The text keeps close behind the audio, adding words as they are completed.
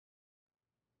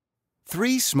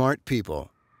Three smart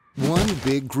people. One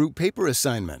big group paper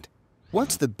assignment.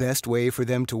 What's the best way for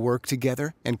them to work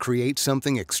together and create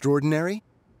something extraordinary?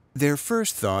 Their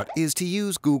first thought is to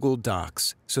use Google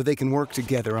Docs so they can work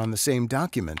together on the same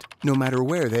document, no matter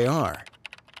where they are.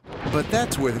 But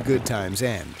that's where the good times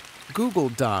end. Google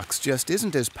Docs just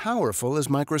isn't as powerful as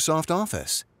Microsoft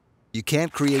Office. You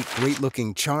can't create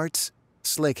great-looking charts,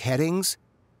 slick headings,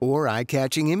 or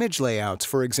eye-catching image layouts,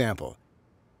 for example.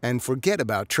 And forget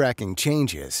about tracking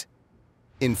changes.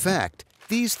 In fact,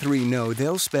 these three know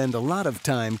they'll spend a lot of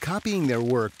time copying their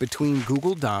work between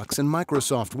Google Docs and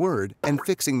Microsoft Word and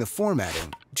fixing the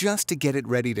formatting just to get it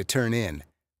ready to turn in.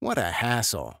 What a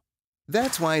hassle.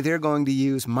 That's why they're going to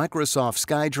use Microsoft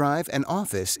SkyDrive and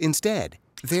Office instead.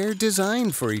 They're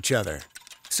designed for each other.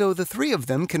 So the three of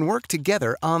them can work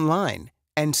together online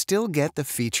and still get the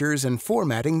features and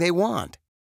formatting they want.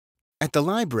 At the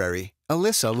library,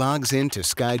 Alyssa logs into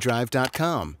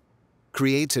skydrive.com,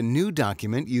 creates a new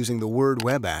document using the Word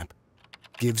web app,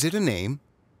 gives it a name,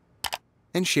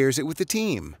 and shares it with the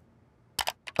team.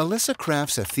 Alyssa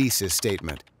crafts a thesis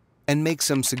statement and makes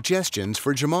some suggestions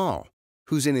for Jamal,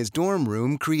 who's in his dorm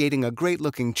room creating a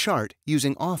great-looking chart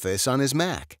using Office on his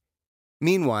Mac.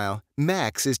 Meanwhile,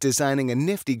 Max is designing a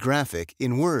nifty graphic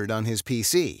in Word on his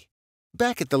PC.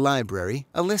 Back at the library,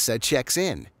 Alyssa checks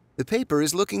in. The paper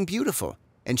is looking beautiful,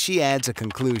 and she adds a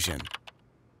conclusion.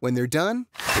 When they're done,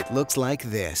 it looks like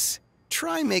this.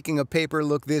 Try making a paper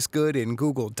look this good in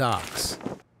Google Docs.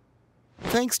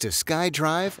 Thanks to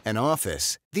SkyDrive and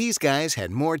Office, these guys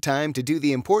had more time to do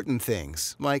the important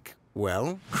things, like,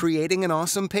 well, creating an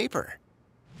awesome paper.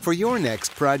 For your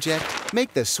next project,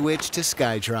 make the switch to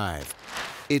SkyDrive.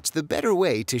 It's the better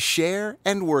way to share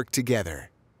and work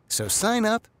together. So sign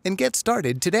up and get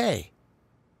started today.